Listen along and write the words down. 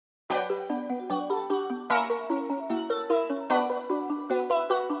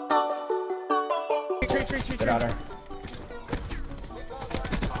Get out of here.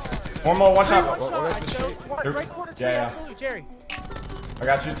 One more, one shot. Right corner, Yeah. Jerry. I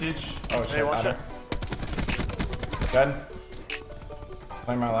got you, Teach. Oh shit, Abner. Dead.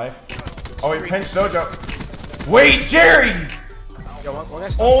 Playing my life. Oh, he pinched Dojo. Wait, Jerry!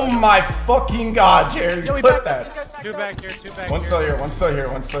 Oh my fucking god, Jerry, you clipped that. Two back here, two back here. One's still here, one's still here,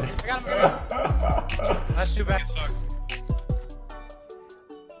 one's still here. I got him. That's two back.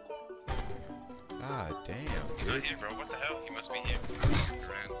 God damn. He's not here, bro. What the hell? He must be here.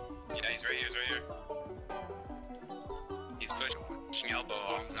 Yeah, he's right here. He's right here. He's pushing elbow.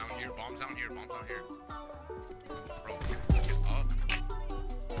 Bombs down here. Bombs down here. Bombs down here. Bro, get up.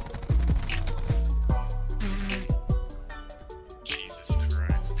 Jesus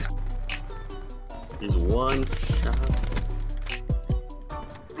Christ. He's one shot.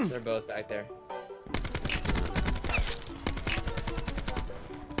 They're both back there.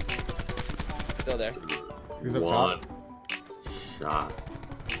 Still there. He's up One top. shot.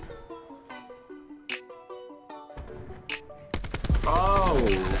 Oh!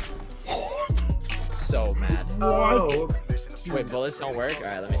 So mad. What? Wait, bullets don't work?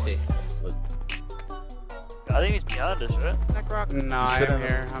 Alright, let me see. I think he's behind us, right? No, I'm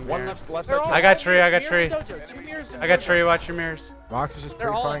here. I'm One here. left side. I got tree. I got tree. I got tree. Watch your mirrors. Box is just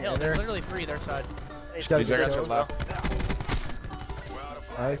They're all pre-firing hill. in There's there. literally three their side. DJ got your left.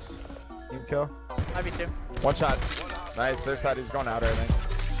 Nice. Team kill. IB2. One shot. Nice. Their side is going out, I think.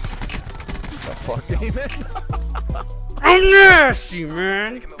 The fuck, Damon? I'm nasty,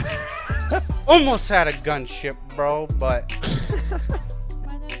 man. Almost had a gunship, bro, but.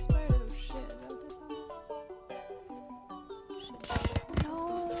 My name's Barlow. Shit,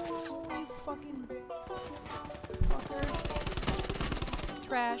 no, you fucking fucker.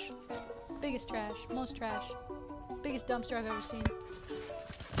 Trash. Biggest trash. Most trash. Biggest dumpster I've ever seen.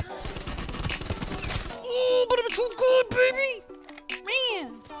 Oh, but I'm too good, baby!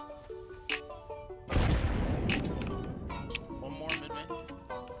 Man! One more mid-man.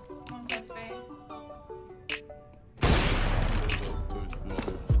 One plus bay.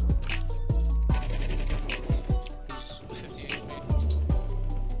 He's 50 HP.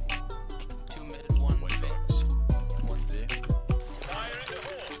 2 mid, 1 mid. 1 Z.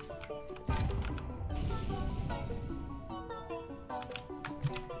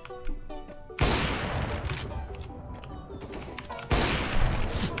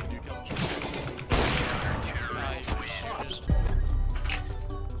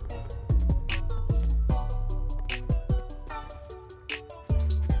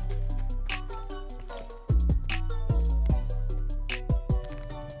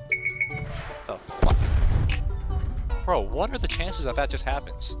 Oh, fuck. Bro, what are the chances that just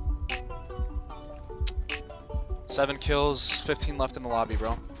happens? 7 kills, 15 left in the lobby,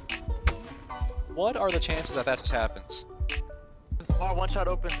 bro. What are the chances that just happens? One shot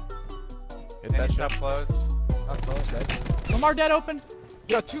open. Hit that shot. close. Not close, dead. Lamar dead open.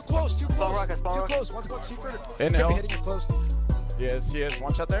 Yo, too close, too close. rocket, spawn too rocket. close. One's going secret. In Could be hell. hitting you close. He is.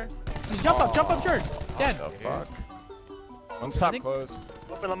 One shot there. Just jump up, George. Dead. What the fuck? One's top close.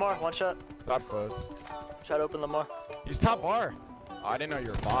 Open Lamar, one shot. Top close. Shot open Lamar. He's top bar. Oh, I didn't know you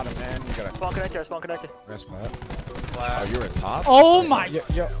were bottom, man. You gotta Spawn connector, spawn connector. rest my head. Oh, you were top? Oh my.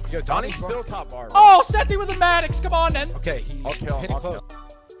 Yo, Donnie's still top bar. Bro. Oh, Sethy with the Maddox. Come on, then. Okay, he's I'll kill, hitting I'll close.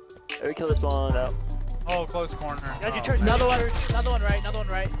 Every kill is spawn out. Oh, close corner. Guys, you turn Another one right, another one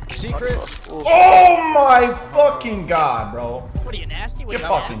right. Secret. Oh my fucking god, bro. What are you, nasty? Get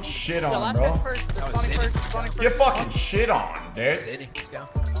fucking shit on, Last guy's bro. first. Spawning first. Get fucking shit on, dude. Zenny, let's go.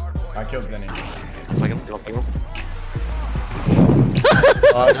 I killed Zenny.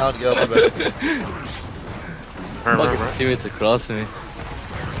 Oh, now go, my bad. Fucking teammates across me.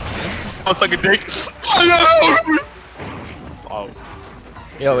 I'll suck a dick. Oh,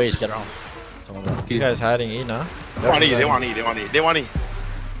 Yo, wait, get on. These guys hiding E now. they want E, they want E, they want E, they want E.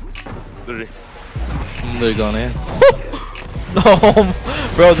 Literally. They're going in. No,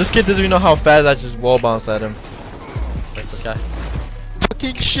 bro, this kid doesn't even know how fast I just wall bounced at him. Where's this guy?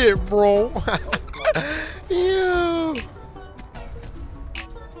 Fucking shit, bro. Ew.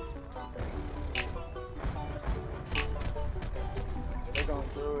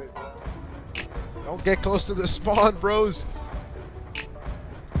 Don't get close to the spawn, bros.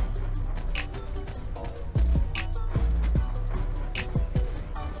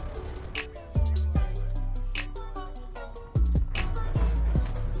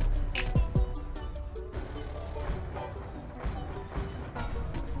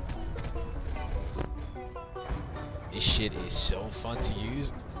 This shit is so fun to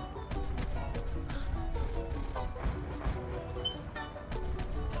use.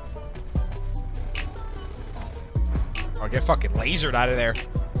 Oh, get fucking lasered out of there.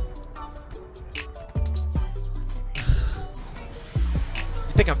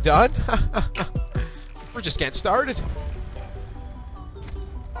 You think I'm done? We're just getting started.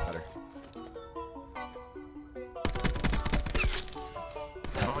 Better.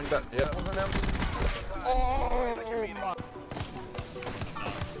 Yeah. Oh,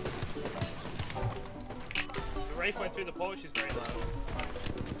 The Wraith went through the porch, she's very low.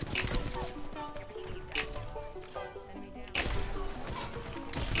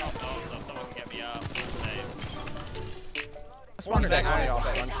 Oh, so someone can get me up. Spawn back.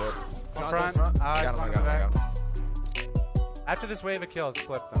 One front. I got him. After this wave of kills,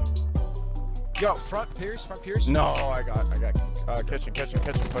 flip them. Yo, front Pierce. No, I got kitchen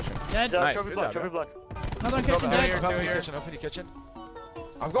pushing. Dead. Nice, Trophy good block, job, trophy block. Another one kitchen dead. Open the kitchen.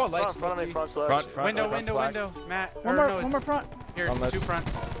 I'm going legs. Front of me, front slash. Window. Matt. One more front. Here, Unless- 2 front.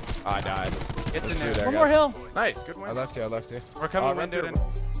 I died. It's in There, there. One more hill. Nice, good win. I left you. We're coming run windowed in. through.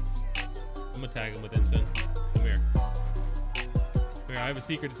 I'm gonna tag him with Ensign. Come here. Come here, I have a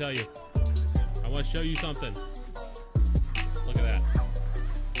secret to tell you. I want to show you something. Look at that.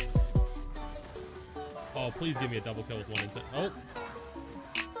 Oh, please give me a double kill with 1 Ensign. Oh.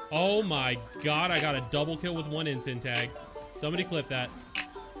 Oh my god, I got a double kill with 1 Ensign tag. Somebody clip that.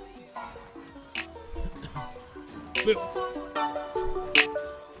 Boop.